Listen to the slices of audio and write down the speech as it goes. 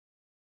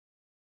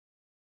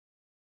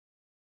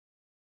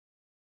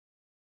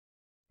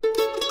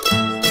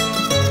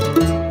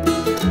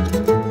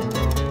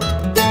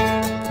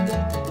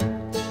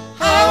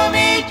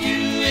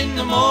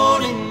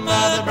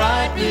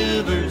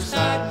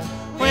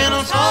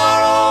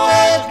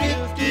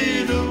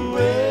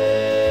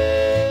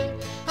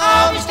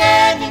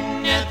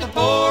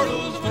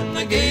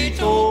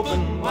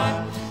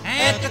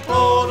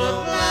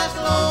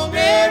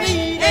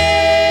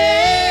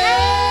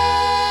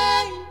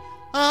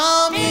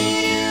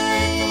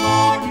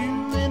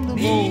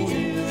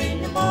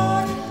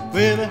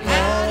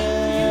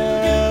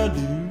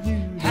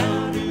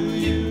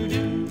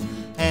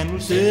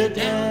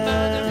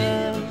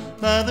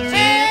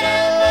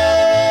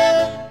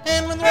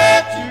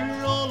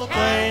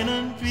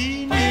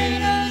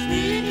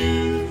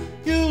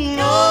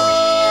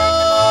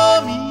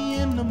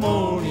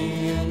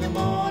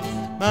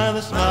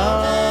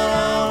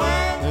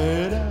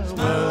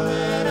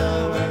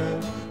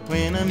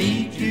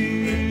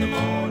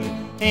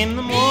in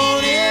the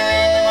morning,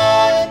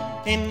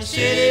 in the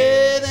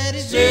city that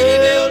is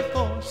built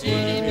for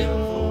square.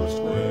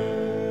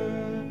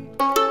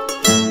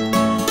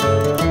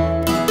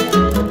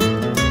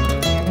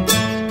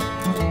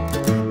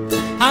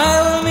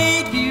 I will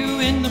meet you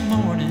in the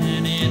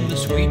morning in the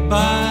sweet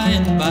by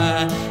and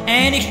by,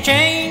 and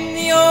exchange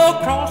the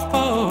old cross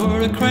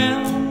for a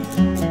crown.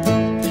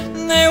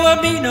 There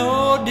will be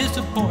no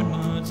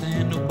disappointments,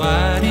 and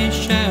nobody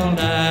shall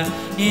die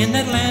in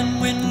that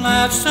land when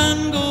life's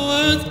sun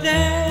goeth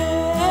down.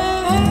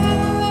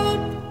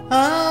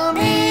 I'll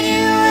meet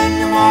you in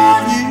the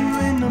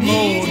morning,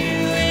 meet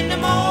you in the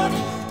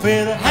morning,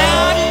 with a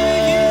how do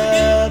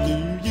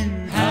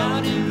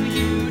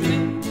you do,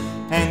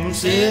 and we'll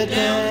sit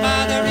down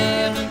by the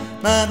river,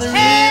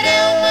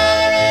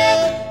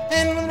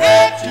 and we'll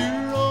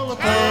rapture all the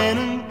pain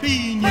and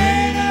pain.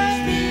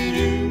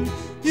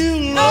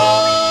 You'll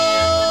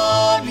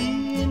love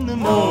me in the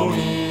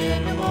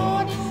morning,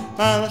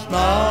 by the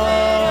smile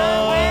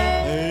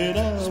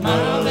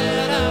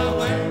that I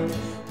wear,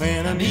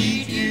 when I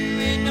meet you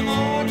in the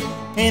morning,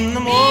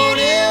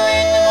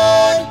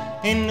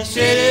 in the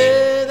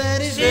city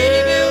that is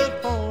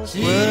built for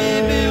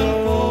square.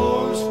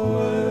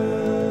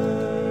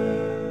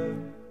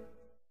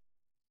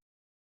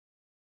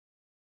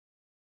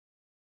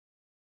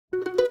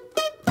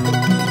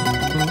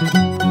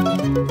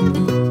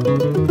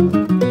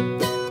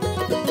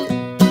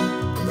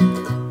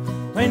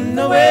 When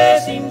the way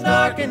seems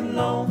dark and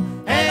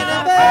lone, and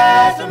I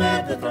pass them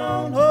at the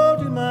throne, hold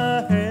to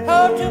my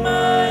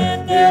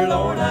hand, dear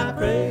Lord, I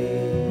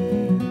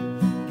pray.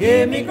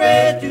 Give me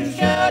grace to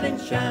shout and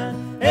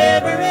shine,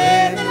 ever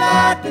in the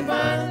light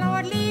divine.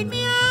 Lord, lead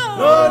me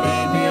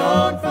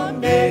on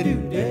from day to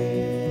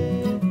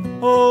day.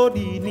 Oh,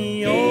 lead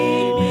me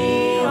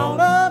on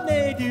from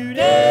day to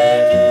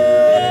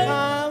day.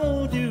 I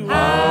won't do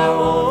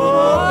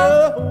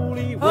the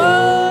holy way.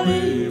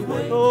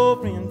 Oh,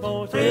 friend,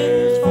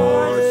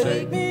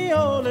 forsake me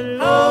all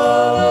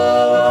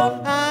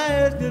alone. I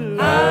ask the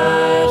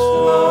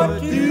Lord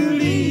to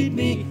lead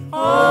me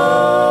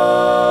home.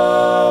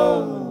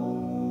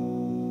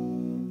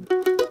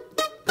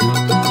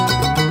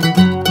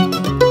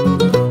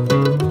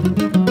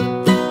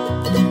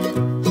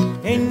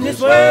 In this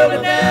world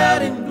of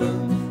doubt and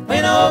gloom,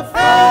 when all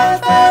flowers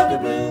fail to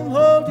bloom,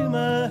 hold to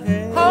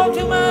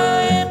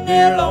my hand,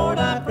 dear Lord,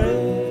 I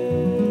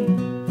pray.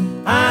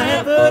 I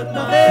have put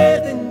my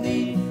faith in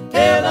Thee,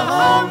 till the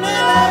home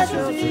that I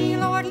shall see.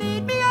 Lord,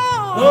 lead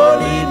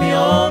me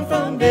on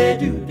from day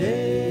to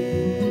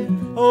day.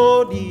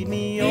 Oh, lead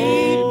me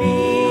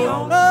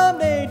on from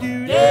day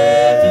to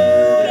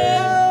day.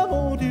 I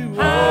won't do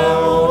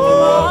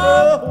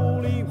the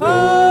holy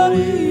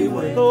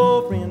way.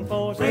 Oh, friend,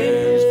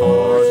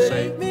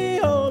 forsake me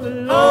all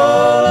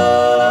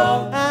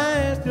alone. I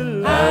ask the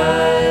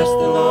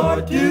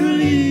Lord to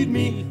lead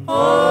me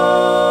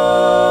home.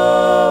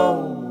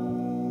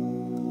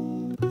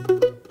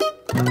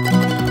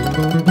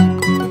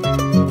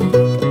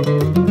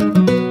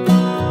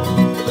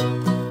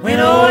 When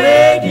old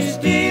age is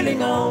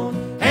stealing on,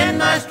 and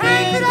my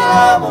strength is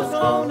almost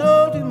gone,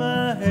 hold to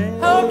my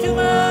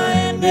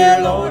hand,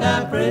 dear Lord,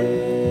 I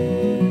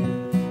pray.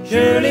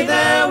 Surely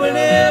Thou wilt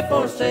never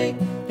forsake,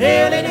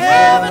 till in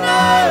heaven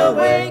I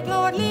awake.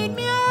 Lord, lead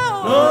me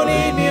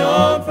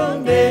on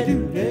from day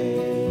to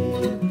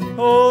day.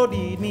 Oh,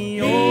 lead me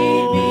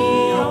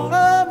on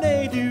from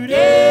day to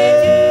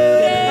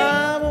day.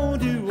 I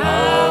won't do the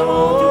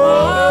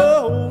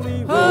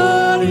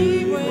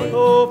holy way.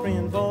 Oh,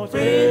 friend,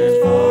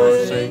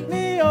 forsake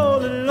me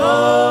all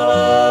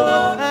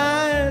alone.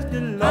 I ask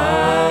the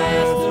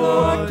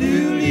Lord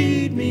to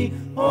lead me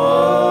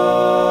home.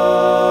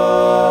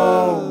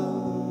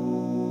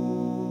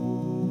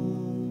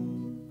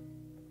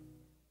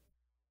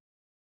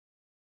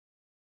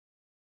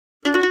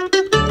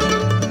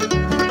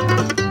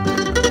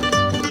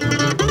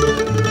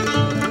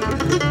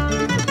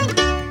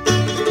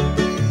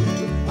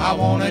 I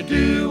wanna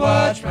do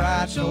what's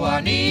right, so I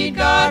need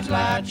God's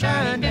light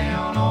shining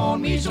down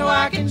on me so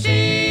I can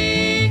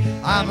see.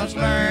 I must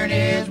learn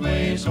His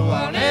way so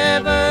I'll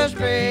never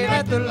stray.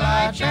 Let the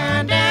light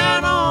shine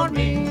down on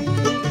me.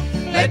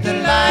 Let the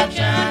light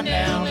shine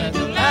down, let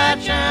the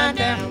light shine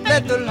down,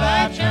 let the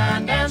light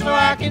shine down so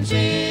I can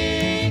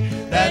see.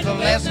 There's a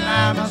lesson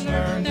I must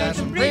learn, there's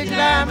some bridges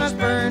I must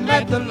burn.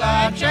 Let the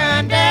light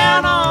shine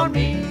down on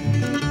me.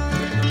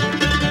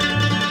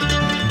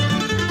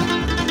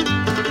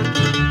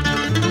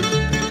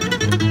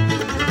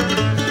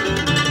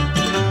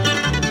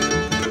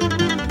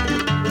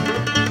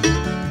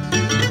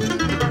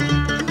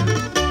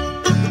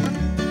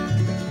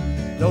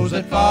 Those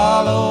that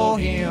follow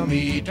Him,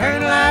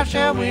 eternal life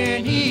shall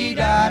win. He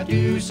died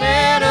to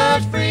set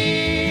us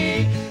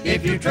free.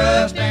 If you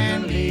trust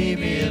and believe,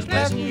 His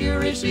blessing you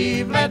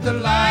receive. Let the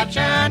light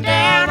shine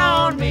down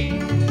on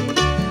me.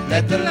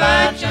 Let the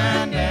light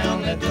shine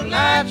down, let the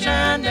light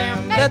shine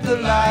down, let the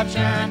light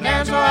shine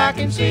down so I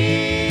can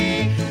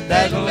see.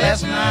 There's a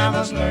lesson I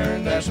must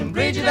learn, there's some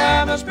bridges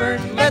I must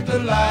burn. Let the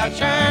light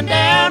shine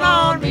down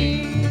on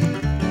me.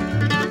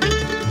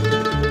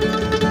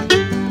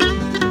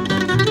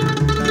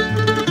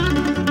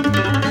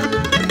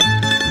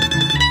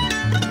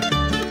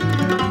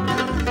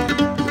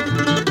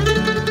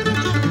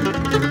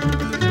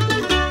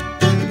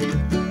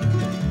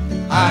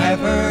 I have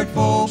heard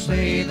folks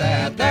say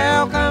that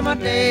there'll come a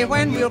day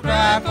when we'll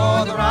cry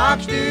for the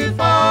rocks to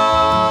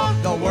fall.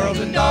 The world's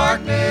in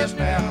darkness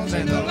now,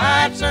 send the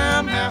light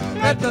somehow.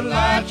 Let the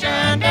light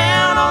shine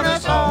down on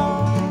us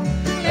all.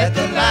 Let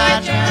the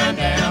light shine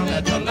down,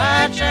 let the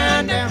light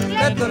shine down,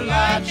 let the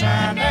light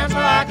shine down so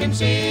I can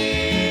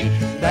see.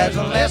 There's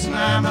a lesson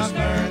I must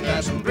learn,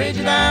 there's some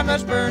bridges I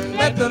must burn.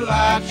 Let the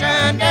light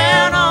shine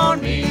down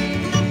on me.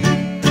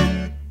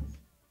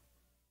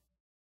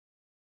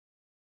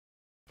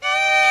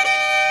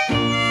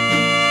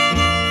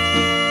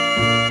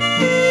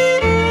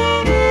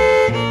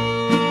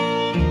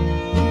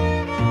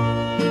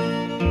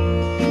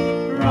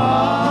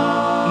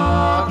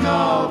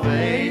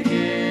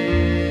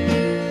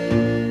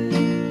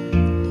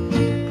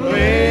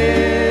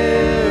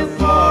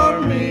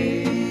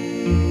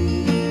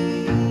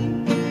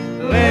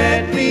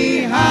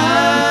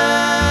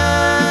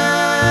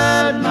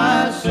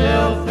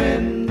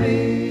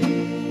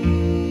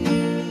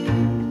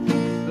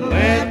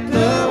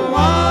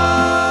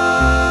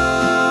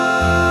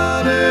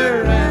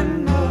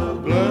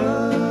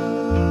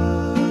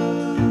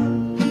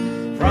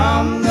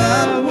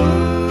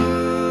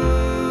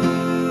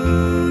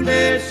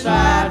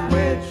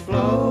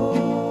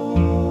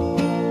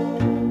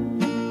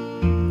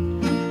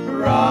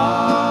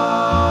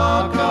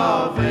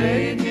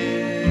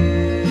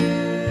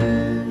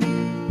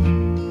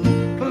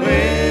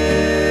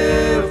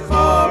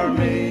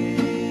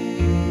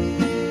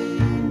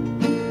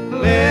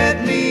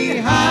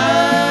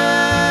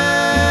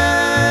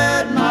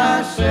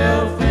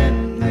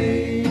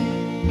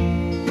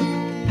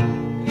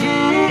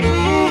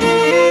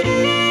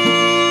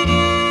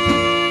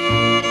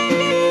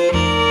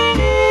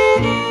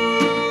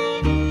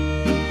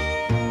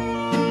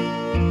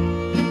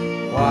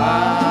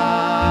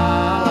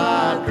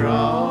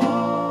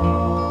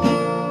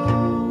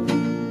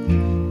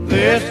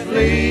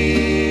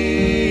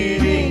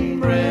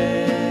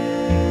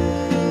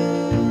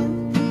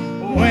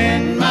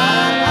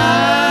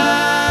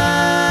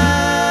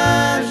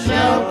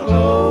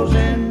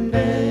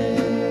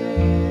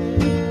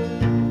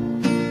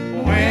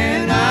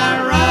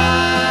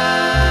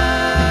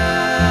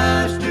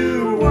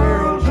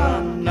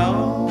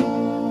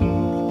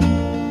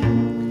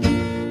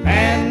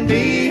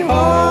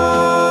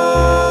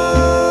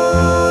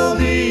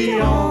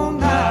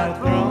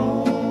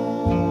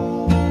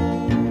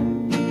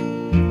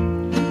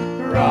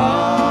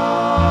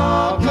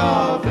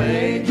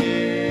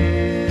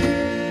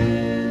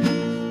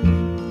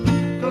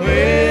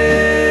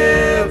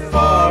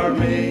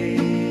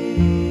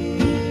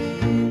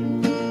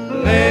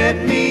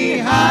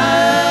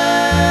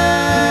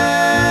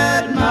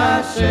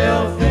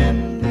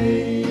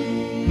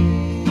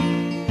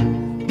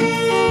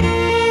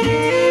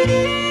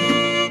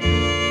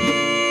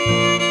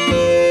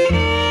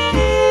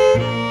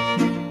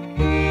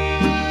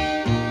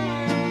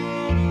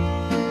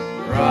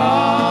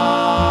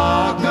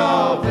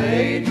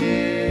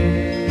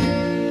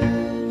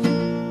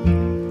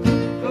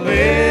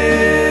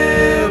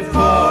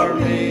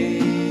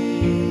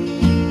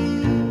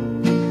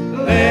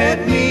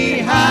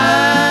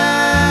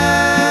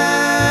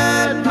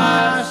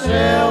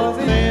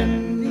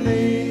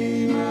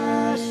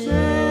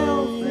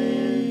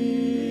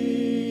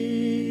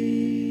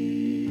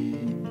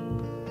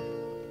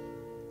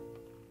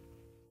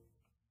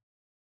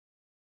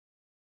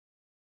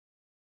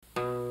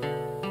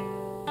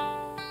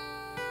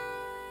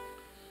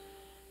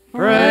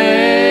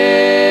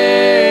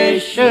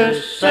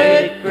 Precious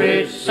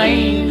sacred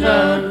scenes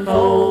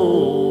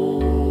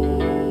unfold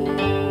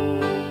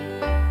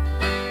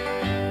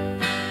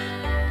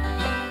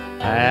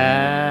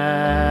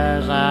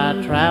as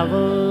I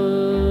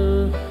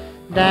travel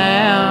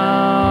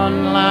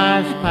down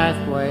life's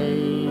pathway,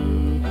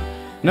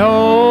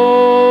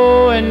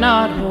 knowing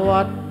not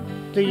what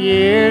the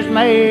years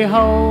may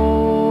hold.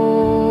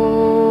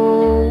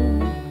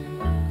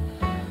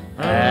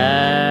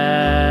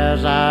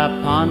 As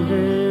I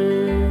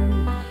ponder,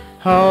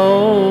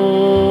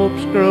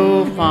 hopes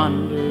grow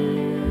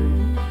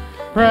fonder,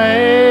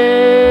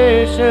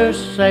 precious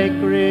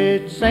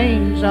sacred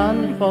scenes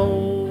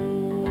unfold.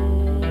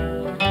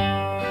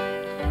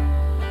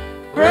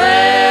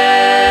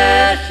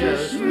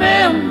 Precious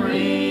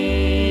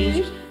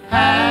memories,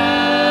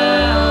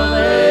 how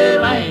they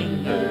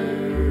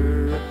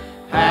linger,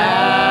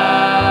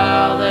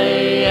 how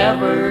they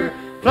ever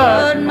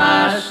flood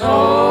my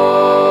soul.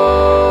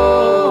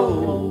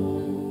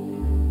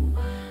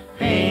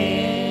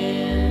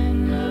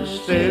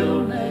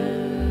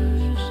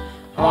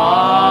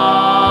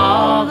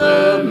 Of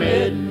the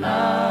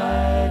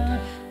midnight,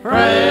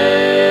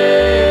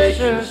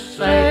 precious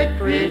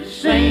sacred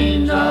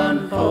scenes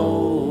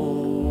unfold.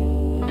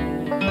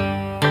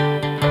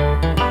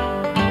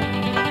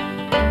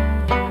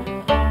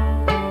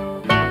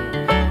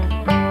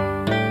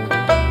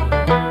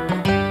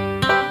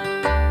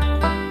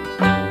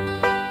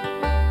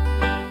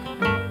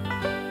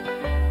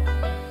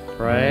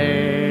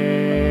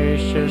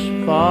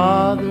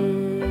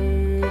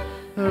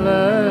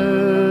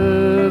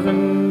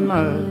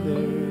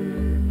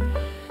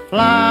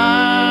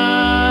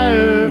 fly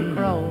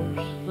across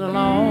the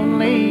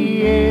lonely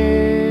years,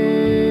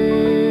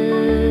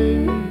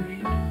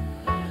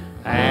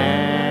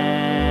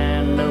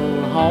 and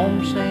old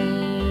home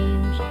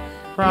scenes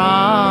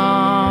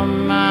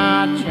from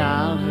my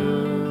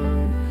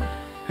childhood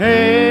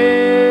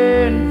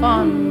and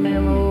fond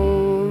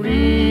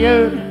memory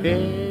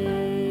ahead.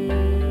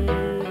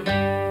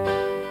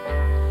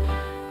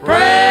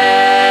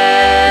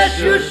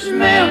 Precious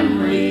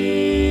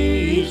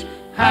memories,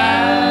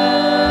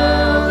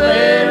 how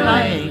they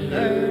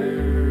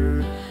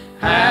linger,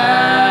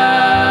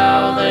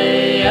 how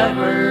they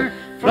ever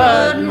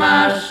flood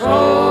my soul.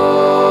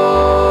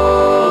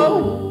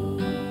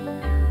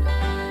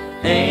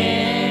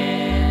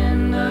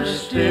 In the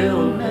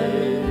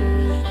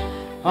stillness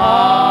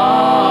of